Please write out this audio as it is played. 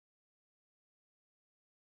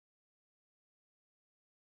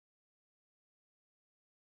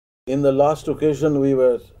In the last occasion, we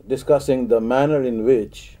were discussing the manner in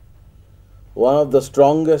which one of the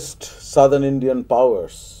strongest southern Indian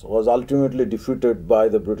powers was ultimately defeated by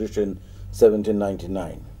the British in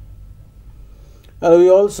 1799. And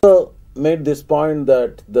we also made this point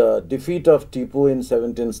that the defeat of Tipu in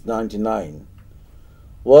 1799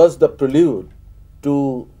 was the prelude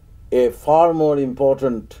to a far more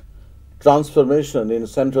important transformation in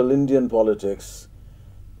central Indian politics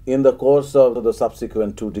in the course of the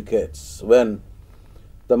subsequent 2 decades, when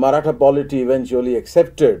the Maratha polity eventually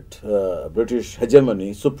accepted British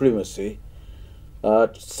hegemony, supremacy,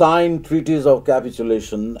 signed treaties of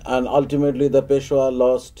capitulation, and ultimately the Peshwa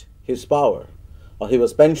lost his power, or he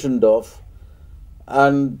was pensioned off,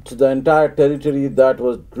 and the entire territory that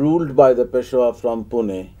was ruled by the Peshwa from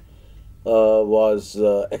Pune was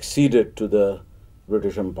acceded to the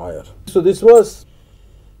British Empire. So this was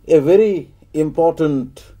a very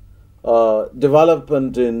important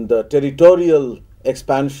development in the territorial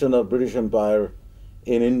expansion of British Empire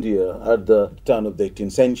in India at the turn of the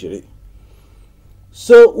 18th century.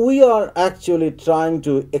 So we are actually trying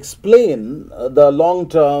to explain the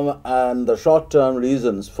long-term and the short-term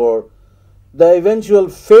reasons for the eventual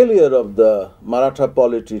failure of the Maratha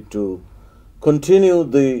polity to continue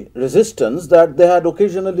the resistance that they had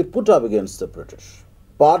occasionally put up against the British.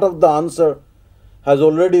 Part of the answer has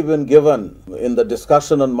already been given in the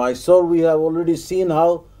discussion on Mysore. We have already seen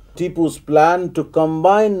how Tipu's plan to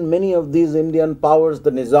combine many of these Indian powers,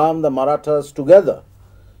 the Nizam, the Marathas, together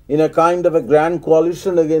in a kind of a grand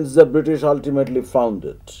coalition against the British ultimately found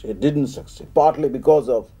it. It didn't succeed, partly because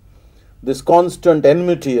of this constant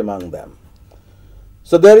enmity among them.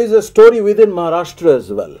 So there is a story within Maharashtra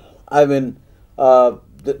as well. I mean,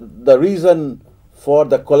 the reason for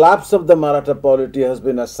the collapse of the Maratha polity has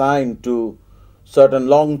been assigned to certain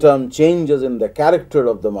long-term changes in the character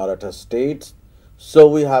of the Maratha states. So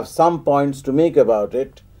we have some points to make about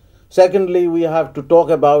it. Secondly, we have to talk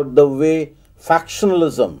about the way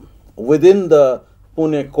factionalism within the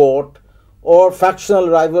Pune court or factional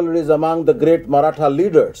rivalries among the great Maratha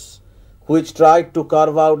leaders, which tried to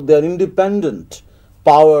carve out their independent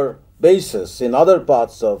power basis in other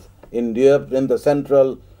parts of India, in the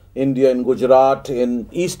central India, in Gujarat, in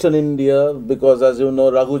eastern India, because as you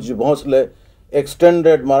know, Raghuji Bhonsle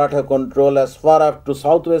extended Maratha control as far up to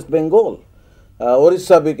southwest Bengal.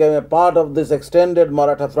 Orissa became a part of this extended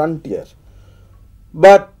Maratha frontier.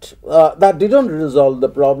 But that didn't resolve the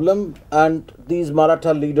problem, and these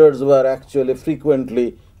Maratha leaders were actually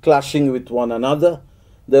frequently clashing with one another.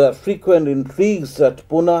 There were frequent intrigues at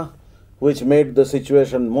Pune, which made the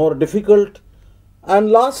situation more difficult. And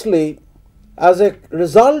lastly, as a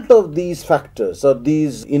result of these factors, of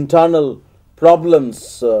these internal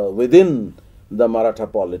problems within the Maratha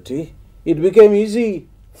polity, it became easy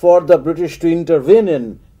for the British to intervene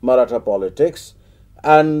in Maratha politics,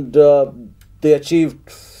 and they achieved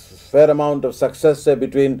fair amount of success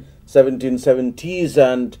between 1770s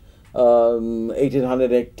and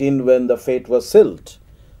 1818 when the fate was sealed.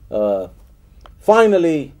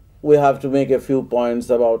 Finally, we have to make a few points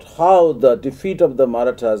about how the defeat of the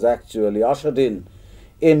Marathas actually ushered in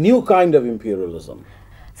a new kind of imperialism.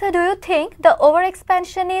 So do you think the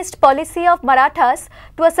over-expansionist policy of Marathas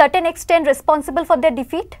to a certain extent responsible for their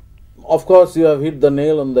defeat? Of course, you have hit the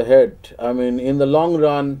nail on the head. I mean, in the long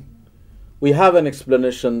run, we have an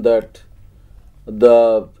explanation that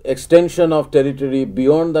the extension of territory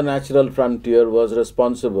beyond the natural frontier was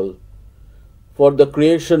responsible for the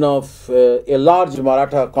creation of a large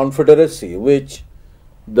Maratha confederacy, which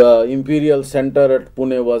the imperial center at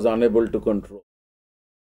Pune was unable to control.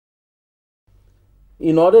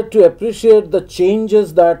 In order to appreciate the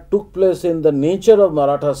changes that took place in the nature of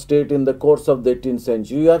Maratha state in the course of the 18th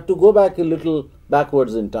century, you have to go back a little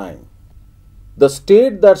backwards in time. The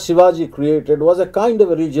state that Shivaji created was a kind of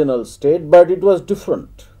a regional state, but it was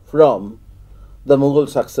different from the Mughal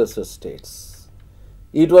successor states.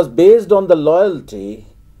 It was based on the loyalty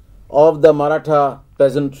of the Maratha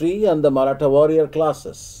peasantry and the Maratha warrior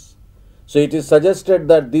classes. So it is suggested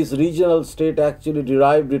that this regional state actually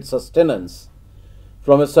derived its sustenance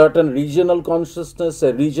from a certain regional consciousness,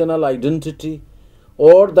 a regional identity,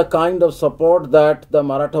 or the kind of support that the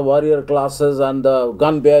Maratha warrior classes and the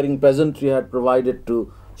gun-bearing peasantry had provided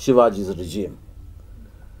to Shivaji's regime.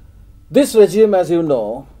 This regime, as you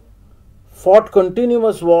know, fought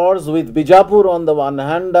continuous wars with Bijapur on the one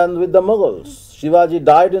hand and with the Mughals. Shivaji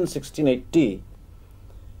died in 1680,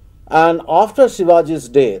 and after Shivaji's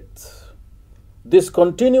death, this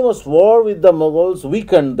continuous war with the Mughals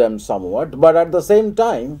weakened them somewhat, but at the same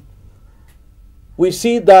time, we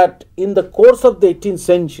see that in the course of the 18th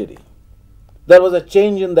century, there was a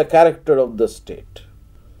change in the character of the state.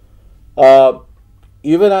 Uh,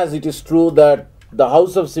 Even as it is true that the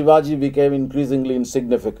house of Shivaji became increasingly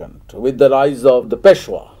insignificant with the rise of the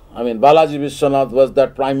Peshwa. I mean, Balaji Vishwanath was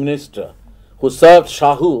that prime minister who served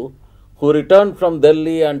Shahu, who returned from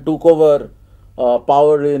Delhi and took over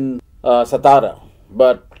power in Satara.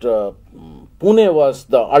 But Pune was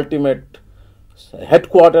the ultimate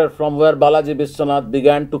headquarters from where Balaji Vishwanath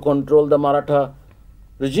began to control the Maratha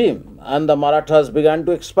regime, and the Marathas began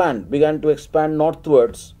to expand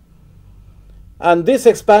northwards. And this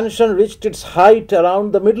expansion reached its height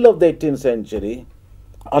around the middle of the 18th century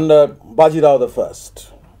under Bajirao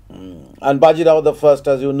I. And Bajirao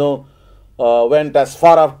I, as you know, went as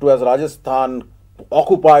far up to as Rajasthan,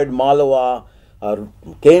 occupied Malwa,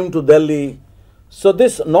 came to Delhi. So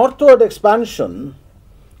this northward expansion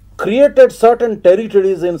created certain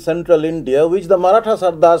territories in central India which the Maratha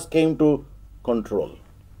Sardars came to control.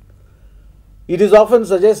 It is often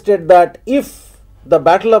suggested that if the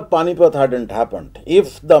Battle of Panipat hadn't happened,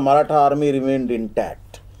 if the Maratha army remained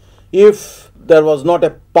intact, if there was not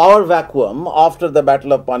a power vacuum after the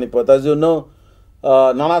Battle of Panipat, as you know,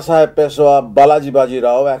 Nana Sahib Peshwa Balaji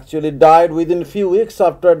Bajirao actually died within a few weeks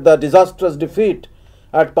after the disastrous defeat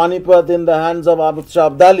at Panipat in the hands of Ahmad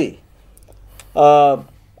Shah Abdali.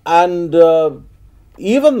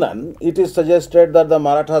 Even then, it is suggested that the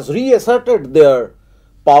Marathas reasserted their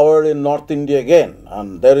power in North India again.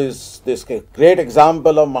 And there is this great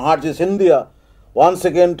example of Maharji Scindia once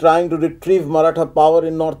again trying to retrieve Maratha power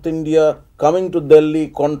in North India, coming to Delhi,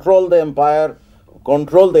 control the empire,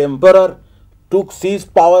 control the emperor,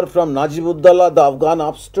 seized power from Najib-ud-Dawla, the Afghan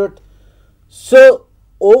upstart. So,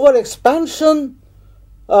 over-expansion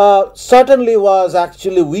certainly was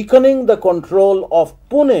actually weakening the control of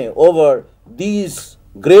Pune over these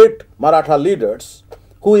great Maratha leaders,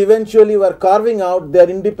 who eventually were carving out their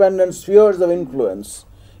independent spheres of influence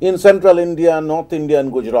in central India, North India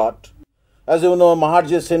and Gujarat. As you know,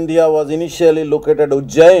 Maharji Scindia was initially located at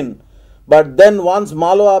Ujjain, but then once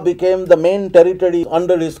Malwa became the main territory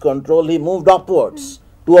under his control, he moved upwards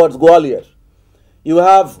towards Gwalior. You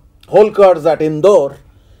have Holkars at Indore,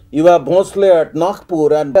 you have Bhosle at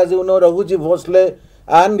Nagpur, and as you know, Raghuji Bhosle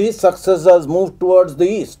and his successors moved towards the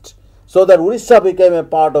east, so that Orissa became a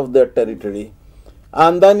part of their territory.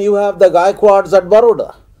 And then you have the Gaikwads at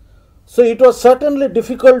Baroda. So it was certainly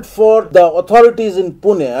difficult for the authorities in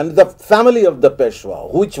Pune and the family of the Peshwa,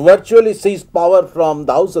 which virtually seized power from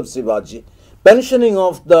the house of Shivaji, pensioning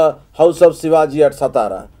off the house of Shivaji at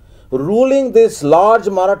Satara, ruling this large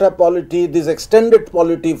Maratha polity, this extended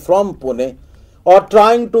polity from Pune, or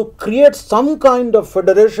trying to create some kind of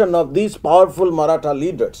federation of these powerful Maratha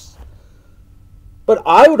leaders. But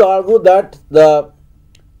I would argue that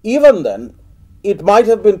even then, it might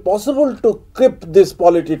have been possible to keep this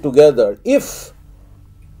polity together if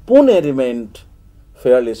Pune remained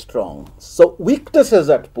fairly strong. So weaknesses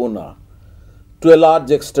at Pune, to a large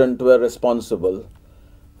extent, were responsible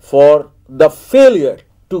for the failure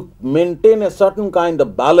to maintain a certain kind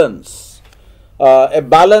of balance, a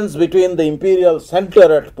balance between the imperial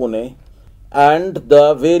center at Pune and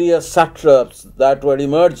the various satraps that were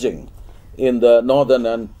emerging in the northern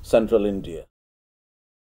and central India.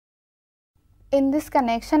 In this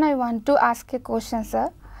connection, I want to ask a question, sir.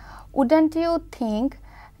 Wouldn't you think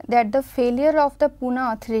that the failure of the Pune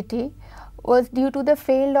authority was due to the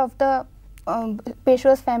failure of the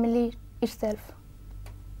Peshwa's family itself?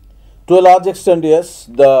 To a large extent, yes.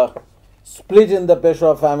 The split in the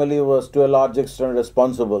Peshwa family was to a large extent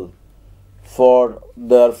responsible for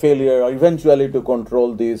their failure eventually to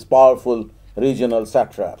control these powerful regional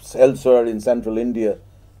satraps elsewhere in central India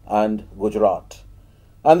and Gujarat.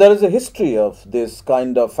 And there is a history of this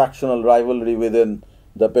kind of factional rivalry within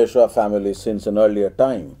the Peshwa family since an earlier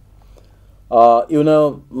time.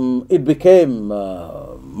 It became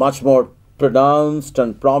much more pronounced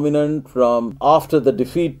and prominent from after the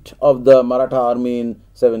defeat of the Maratha army in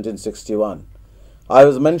 1761. I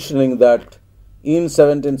was mentioning that in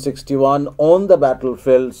 1761, on the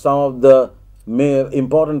battlefield, some of the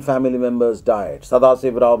important family members died.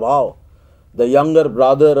 Sadasiv Rao Bhau, the younger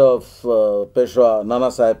brother of Peshwa,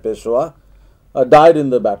 Nana Sahib Peshwa, died in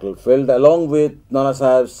the battlefield along with Nana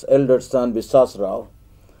Sahib's elder son Biswas Rao.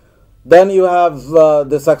 Then you have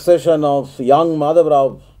the succession of young Madhav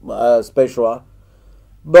Rao as Peshwa.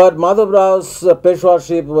 But Madhav Rao's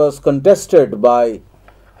Peshwaship was contested by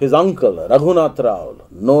his uncle Raghunath Rao,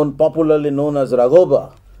 popularly known as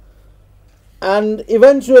Raghoba. And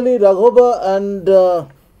eventually Raghoba and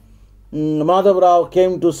Madhav Rao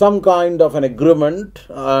came to some kind of an agreement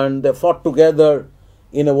and they fought together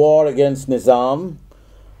in a war against Nizam.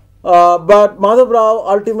 But Madhav Rao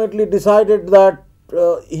ultimately decided that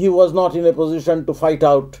he was not in a position to fight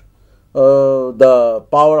out the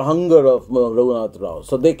power hunger of Raghunath Rao.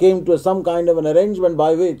 So they came to some kind of an arrangement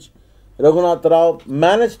by which Raghunath Rao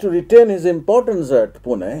managed to retain his importance at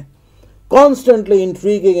Pune, constantly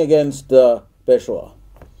intriguing against the Peshwa,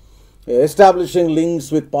 establishing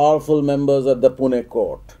links with powerful members at the Pune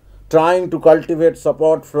court, trying to cultivate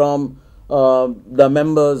support from the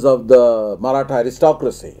members of the Maratha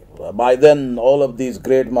aristocracy. By then, all of these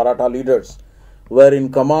great Maratha leaders were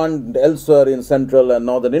in command elsewhere in central and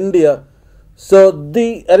northern India. So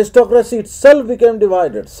the aristocracy itself became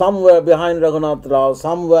divided. Some were behind Raghunath Rao,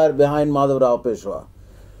 some were behind Madhavrao Peshwa.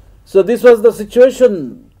 So this was the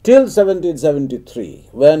situation till 1773,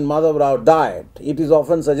 when Madhavrao died. It is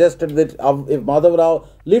often suggested that if Madhavrao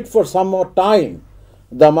lived for some more time,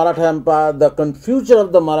 the Maratha Empire, the future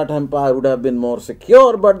of the Maratha Empire would have been more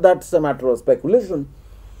secure, but that's a matter of speculation.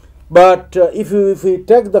 But if we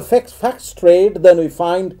take the facts straight, then we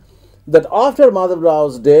find that after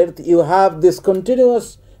Madhavrao's death, you have this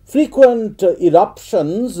continuous, frequent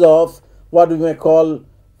eruptions of what we may call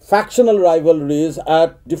factional rivalries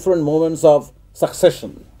at different moments of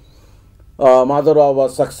succession. Madhavrao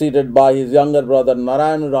was succeeded by his younger brother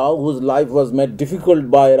Narayan Rao, whose life was made difficult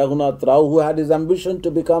by Raghunath Rao, who had his ambition to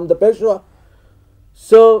become the Peshwa.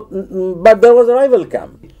 So, but there was a rival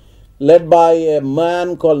camp led by a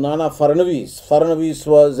man called Nana Fadnavis. Fadnavis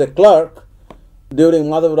was a clerk during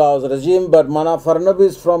Madhavrao's regime, but Nana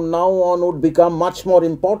Fadnavis from now on would become much more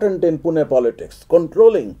important in Pune politics,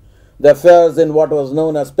 controlling the affairs in what was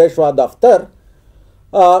known as Peshwa Daftar.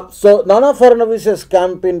 So Nana Fadnavis's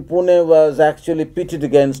camp in Pune was actually pitted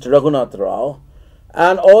against Raghunath Rao,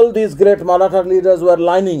 and all these great Maratha leaders were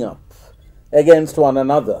lining up against one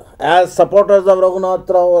another as supporters of Raghunath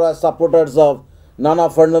Rao or as supporters of Nana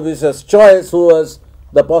Fadnavis's choice, who was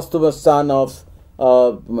the posthumous son of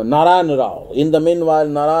Narayan Rao. In the meanwhile,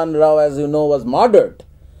 Narayan Rao, as you know, was murdered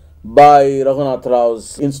by Raghunath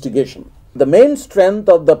Rao's instigation. The main strength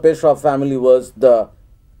of the Peshwa family was the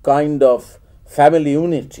kind of family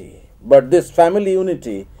unity, but this family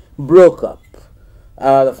unity broke up.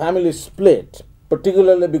 The family split,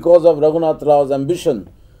 particularly because of Raghunath Rao's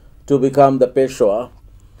ambition to become the Peshwa.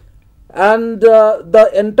 And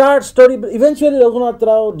the entire story, eventually Raghunath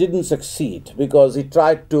Rao didn't succeed because he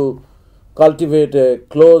tried to cultivate a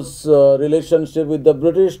close relationship with the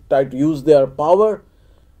British, tried to use their power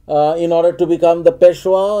in order to become the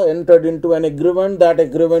Peshwa, entered into an agreement. That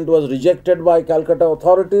agreement was rejected by Calcutta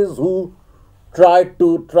authorities, who tried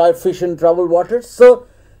to fish in troubled waters. So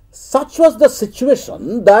such was the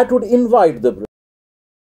situation that would invite the British.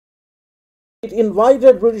 It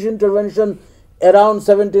invited British intervention around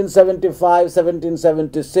 1775,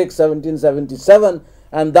 1776, 1777,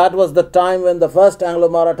 and that was the time when the first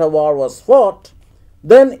Anglo-Maratha War was fought.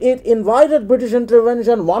 Then it invited British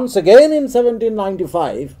intervention once again in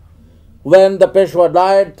 1795, when the Peshwa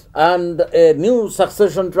died and a new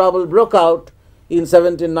succession trouble broke out in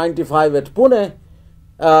 1795 at Pune.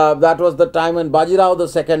 That was the time when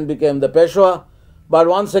Bajirao II became the Peshwa. But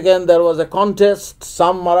once again there was a contest.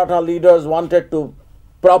 Some Maratha leaders wanted to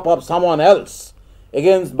prop up someone else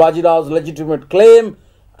against Bajirao's legitimate claim,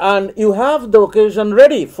 and you have the occasion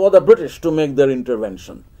ready for the British to make their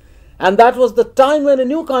intervention. And that was the time when a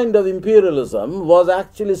new kind of imperialism was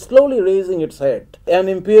actually slowly raising its head. And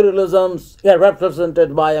imperialism,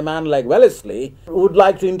 represented by a man like Wellesley, would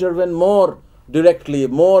like to intervene more directly,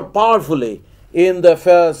 more powerfully in the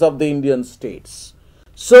affairs of the Indian states.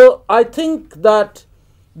 So I think that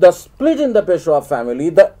the split in the Peshwa family,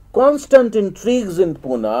 the constant intrigues in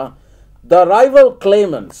Pune, the rival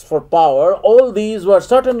claimants for power, all these were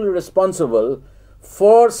certainly responsible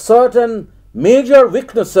for certain major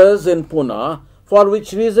weaknesses in Pune, for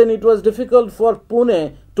which reason it was difficult for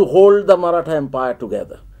Pune to hold the Maratha Empire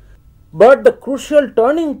together. But the crucial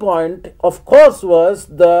turning point, of course, was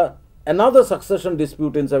another succession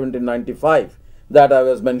dispute in 1795 that I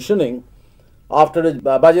was mentioning, after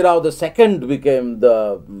Bajirao II became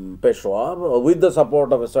the Peshwa with the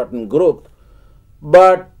support of a certain group.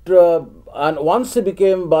 But and once he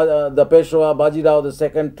became the Peshwa, Bajirao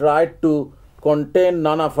II tried to contain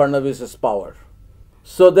Nana Fadnavis's power.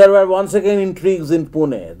 So there were once again intrigues in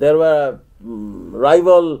Pune. There were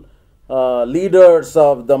rival leaders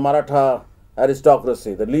of the Maratha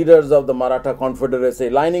aristocracy, the leaders of the Maratha confederacy,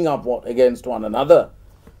 lining up against one another.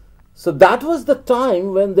 So that was the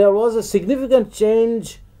time when there was a significant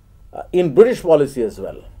change in British policy as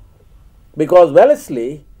well, because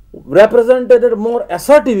Wellesley represented a more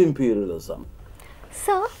assertive imperialism.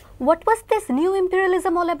 Sir, what was this new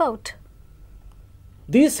imperialism all about?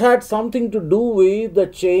 This had something to do with the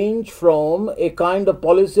change from a kind of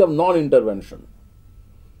policy of non-intervention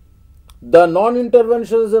The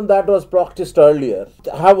non-interventionism that was practiced earlier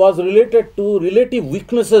was related to relative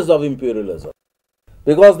weaknesses of imperialism.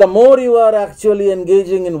 Because the more you are actually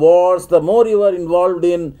engaging in wars, the more you are involved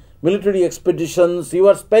in military expeditions, you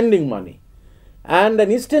are spending money. And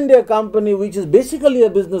an East India Company, which is basically a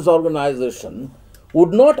business organization,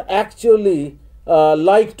 would not actually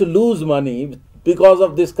like to lose money because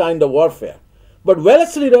of this kind of warfare. But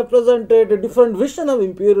Wellesley represented a different vision of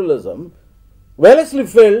imperialism. Wellesley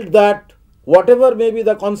felt that whatever may be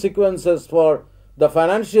the consequences for the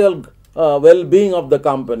financial well-being of the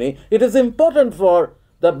company, it is important for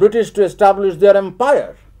the British to establish their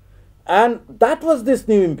empire. And that was this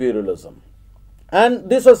new imperialism. And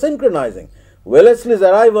this was synchronizing. Wellesley's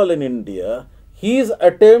arrival in India, his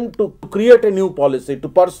attempt to create a new policy, to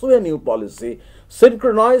pursue a new policy,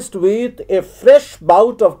 synchronized with a fresh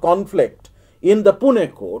bout of conflict in the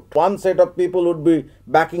Pune court. One set of people would be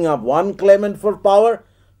backing up one claimant for power,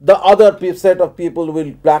 the other set of people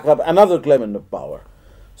will back up another claimant of power.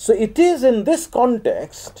 So it is in this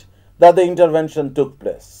context that the intervention took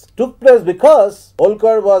place. Took place because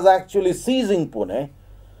Holkar was actually seizing Pune,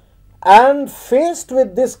 and faced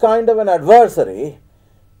with this kind of an adversary,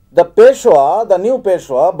 the Peshwa, the new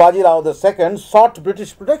Peshwa, Bajirao II, sought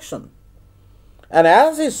British protection. And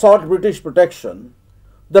as he sought British protection,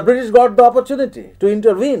 the British got the opportunity to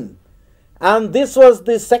intervene. And this was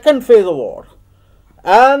the second phase of war.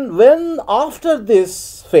 And when after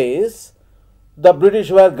this phase, the British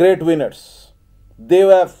were great winners. They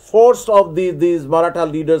were forced of these Maratha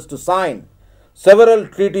leaders to sign several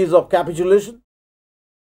treaties of capitulation.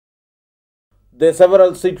 There are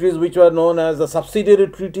several treaties which were known as the subsidiary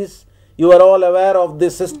treaties. You are all aware of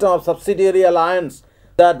this system of subsidiary alliance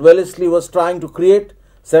that Wellesley was trying to create.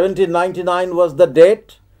 1799 was the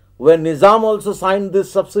date when Nizam also signed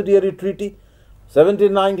this subsidiary treaty.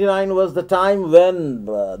 1799 was the time when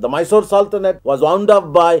the Mysore Sultanate was wound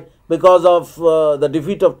up because of the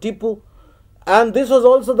defeat of Tipu. And this was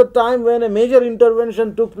also the time when a major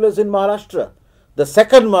intervention took place in Maharashtra, the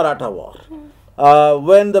Second Maratha War,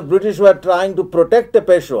 when the British were trying to protect the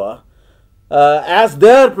Peshwa as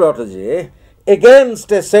their protege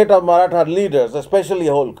against a set of Maratha leaders, especially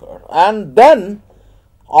Holkar. And then,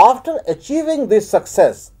 after achieving this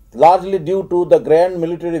success, largely due to the grand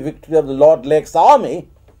military victory of the Lord Lake's army,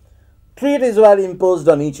 treaties were imposed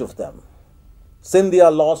on each of them.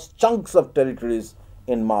 Scindia lost chunks of territories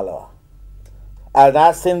in Malwa. And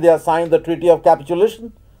as Scindia signed the Treaty of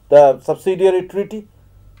Capitulation, the subsidiary treaty,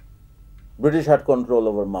 British had control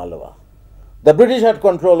over Malwa. The British had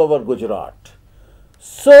control over Gujarat.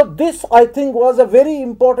 So this, I think, was a very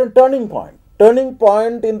important turning point. Turning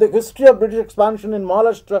point in the history of British expansion in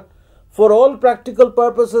Maharashtra. For all practical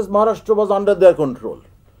purposes, Maharashtra was under their control,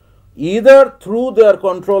 either through their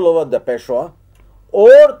control over the Peshwa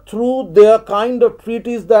or through their kind of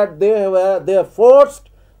treaties that they forced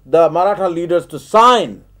the Maratha leaders to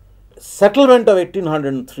sign. Settlement of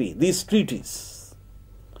 1803, these treaties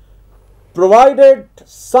provided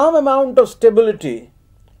some amount of stability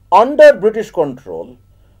under British control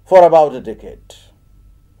for about a decade.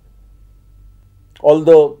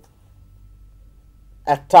 Although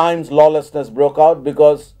at times lawlessness broke out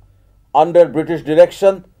because under British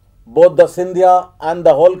direction, both the Scindia and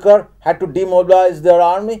the Holkar had to demobilize their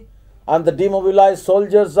army, and the demobilized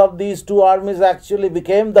soldiers of these two armies actually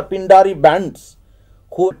became the Pindari bands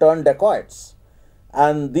who turned dacoits.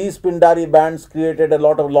 And these Pindari bands created a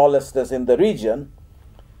lot of lawlessness in the region.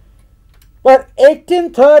 But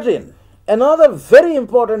 1813, another very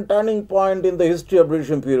important turning point in the history of British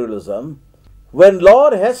imperialism, when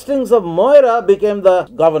Lord Hastings of Moira became the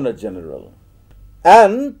Governor General.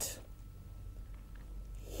 And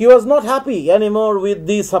he was not happy anymore with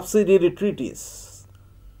these subsidiary treaties.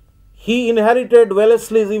 He inherited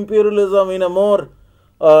Wellesley's imperialism in a more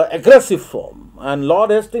aggressive form. And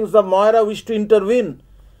Lord Hastings of Moira wished to intervene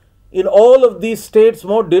in all of these states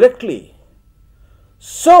more directly.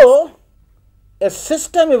 So, a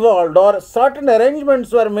system evolved, or certain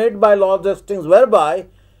arrangements were made by Lord Hastings whereby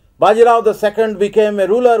Bajirao II became a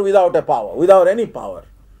ruler without a power, without any power.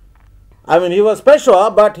 I mean, he was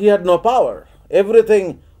Peshwa, but he had no power.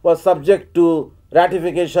 Everything was subject to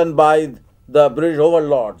ratification by the British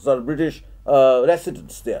overlords or British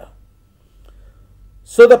residents there.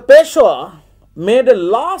 So the Peshwa made a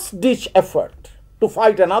last-ditch effort to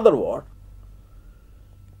fight another war,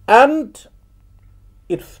 and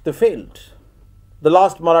they failed. The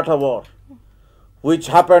last Maratha War, which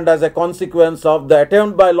happened as a consequence of the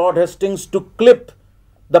attempt by Lord Hastings to clip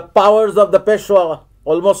the powers of the Peshwa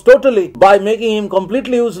almost totally by making him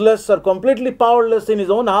completely useless or completely powerless in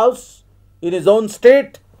his own house, in his own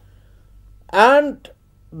state, and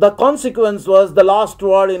the consequence was the last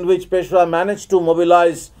war in which Peshwa managed to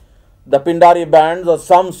mobilize the Pindari bands or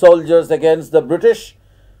some soldiers against the British.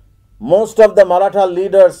 Most of the Maratha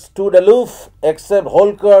leaders stood aloof except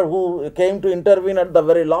Holkar, who came to intervene at the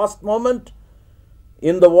very last moment.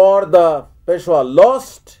 In the war, the Peshwa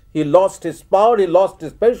lost. He lost his power, he lost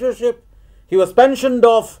his Peshwaship, he was pensioned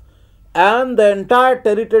off, and the entire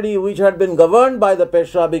territory which had been governed by the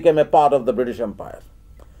Peshwa became a part of the British Empire.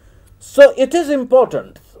 So it is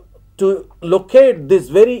important to locate this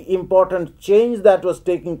very important change that was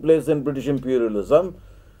taking place in British imperialism.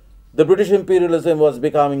 The British imperialism was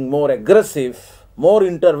becoming more aggressive, more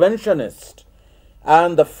interventionist,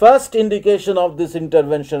 and the first indication of this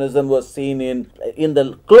interventionism was seen in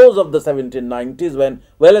the close of the 1790s when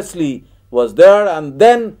Wellesley was there, and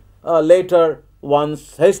then later,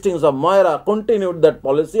 once Hastings of Moira continued that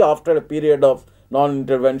policy after a period of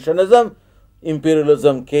non-interventionism,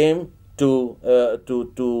 imperialism came to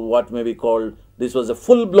what may be called, this was a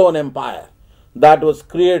full-blown empire that was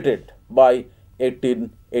created by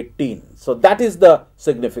 1818. So that is the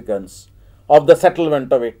significance of the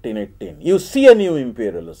settlement of 1818. You see a new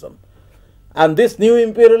imperialism, and this new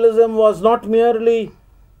imperialism was not merely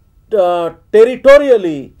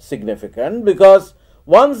territorially significant, because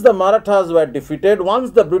once the Marathas were defeated,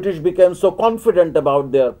 once the British became so confident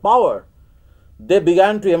about their power, they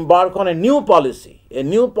began to embark on a new policy of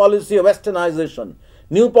westernization,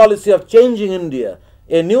 new policy of changing India,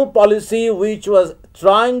 a new policy which was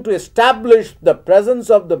trying to establish the presence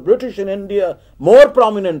of the British in India more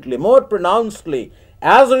prominently, more pronouncedly,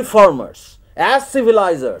 as reformers, as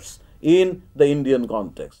civilizers in the Indian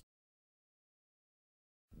context.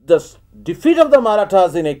 The defeat of the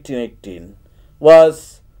Marathas in 1818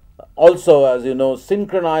 was also, as you know,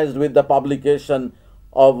 synchronized with the publication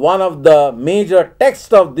of one of the major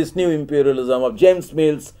texts of this new imperialism, of James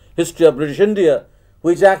Mill's History of British India,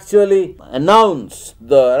 which actually announced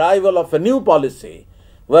the arrival of a new policy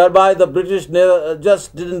whereby the British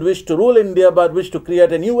just didn't wish to rule India but wished to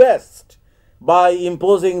create a new West by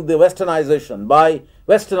imposing the westernization, by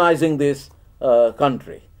westernizing this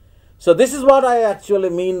country. So this is what I actually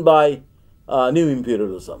mean by new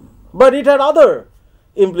imperialism. But it had other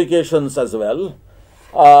implications as well,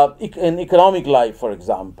 in economic life, for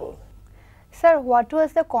example. Sir, what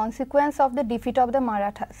was the consequence of the defeat of the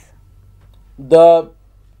Marathas? The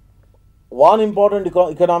one important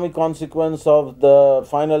economic consequence of the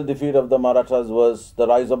final defeat of the Marathas was the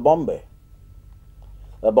rise of Bombay.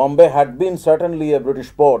 Bombay had been certainly a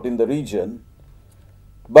British port in the region,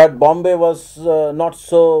 but Bombay was not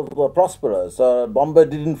so prosperous. Bombay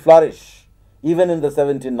didn't flourish even in the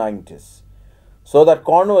 1790s. So that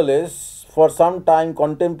Cornwallis for some time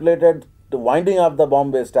contemplated the winding up the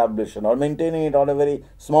Bombay establishment or maintaining it on a very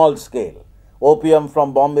small scale. Opium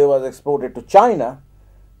from Bombay was exported to China,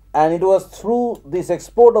 and it was through this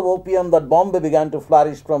export of opium that Bombay began to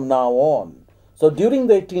flourish from now on. So during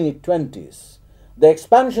the 1820s, the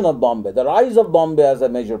expansion of Bombay, the rise of Bombay as a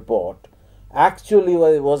major port, actually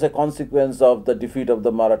was a consequence of the defeat of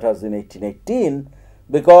the Marathas in 1818,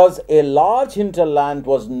 because a large hinterland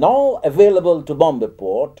was now available to Bombay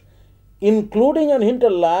port, including an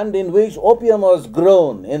hinterland in which opium was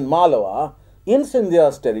grown in Malwa, in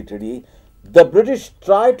Scindia's territory. The British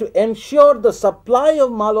tried to ensure the supply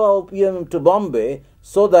of Malwa opium to Bombay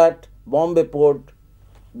so that Bombay port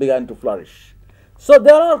began to flourish. So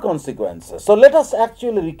there are consequences. So let us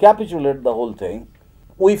actually recapitulate the whole thing.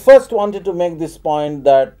 We first wanted to make this point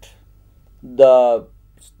that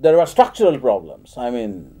there were structural problems. I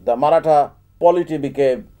mean, the Maratha polity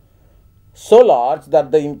became so large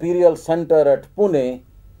that the imperial center at Pune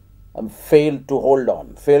failed to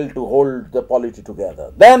hold the polity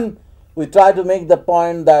together. Then we try to make the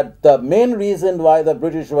point that the main reason why the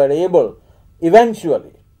British were able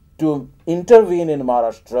eventually to intervene in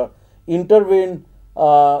Maharashtra,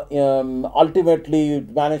 ultimately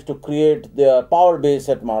managed to create their power base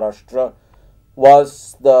at Maharashtra,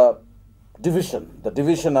 was the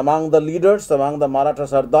division among the leaders, among the Maratha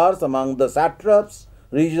Sardars, among the satraps,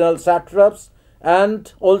 regional satraps,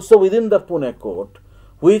 and also within the Pune court,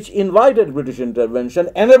 which invited British intervention,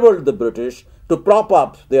 enabled the British to prop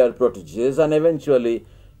up their proteges, and eventually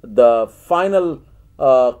the final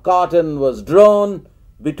curtain was drawn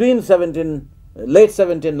between late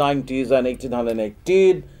 1790s and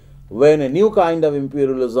 1818, when a new kind of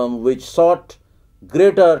imperialism which sought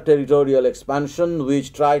greater territorial expansion,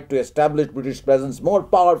 which tried to establish British presence more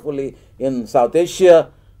powerfully in South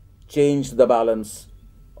Asia, changed the balance,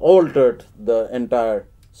 altered the entire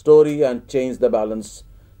story and changed the balance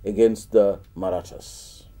against the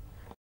Marathas.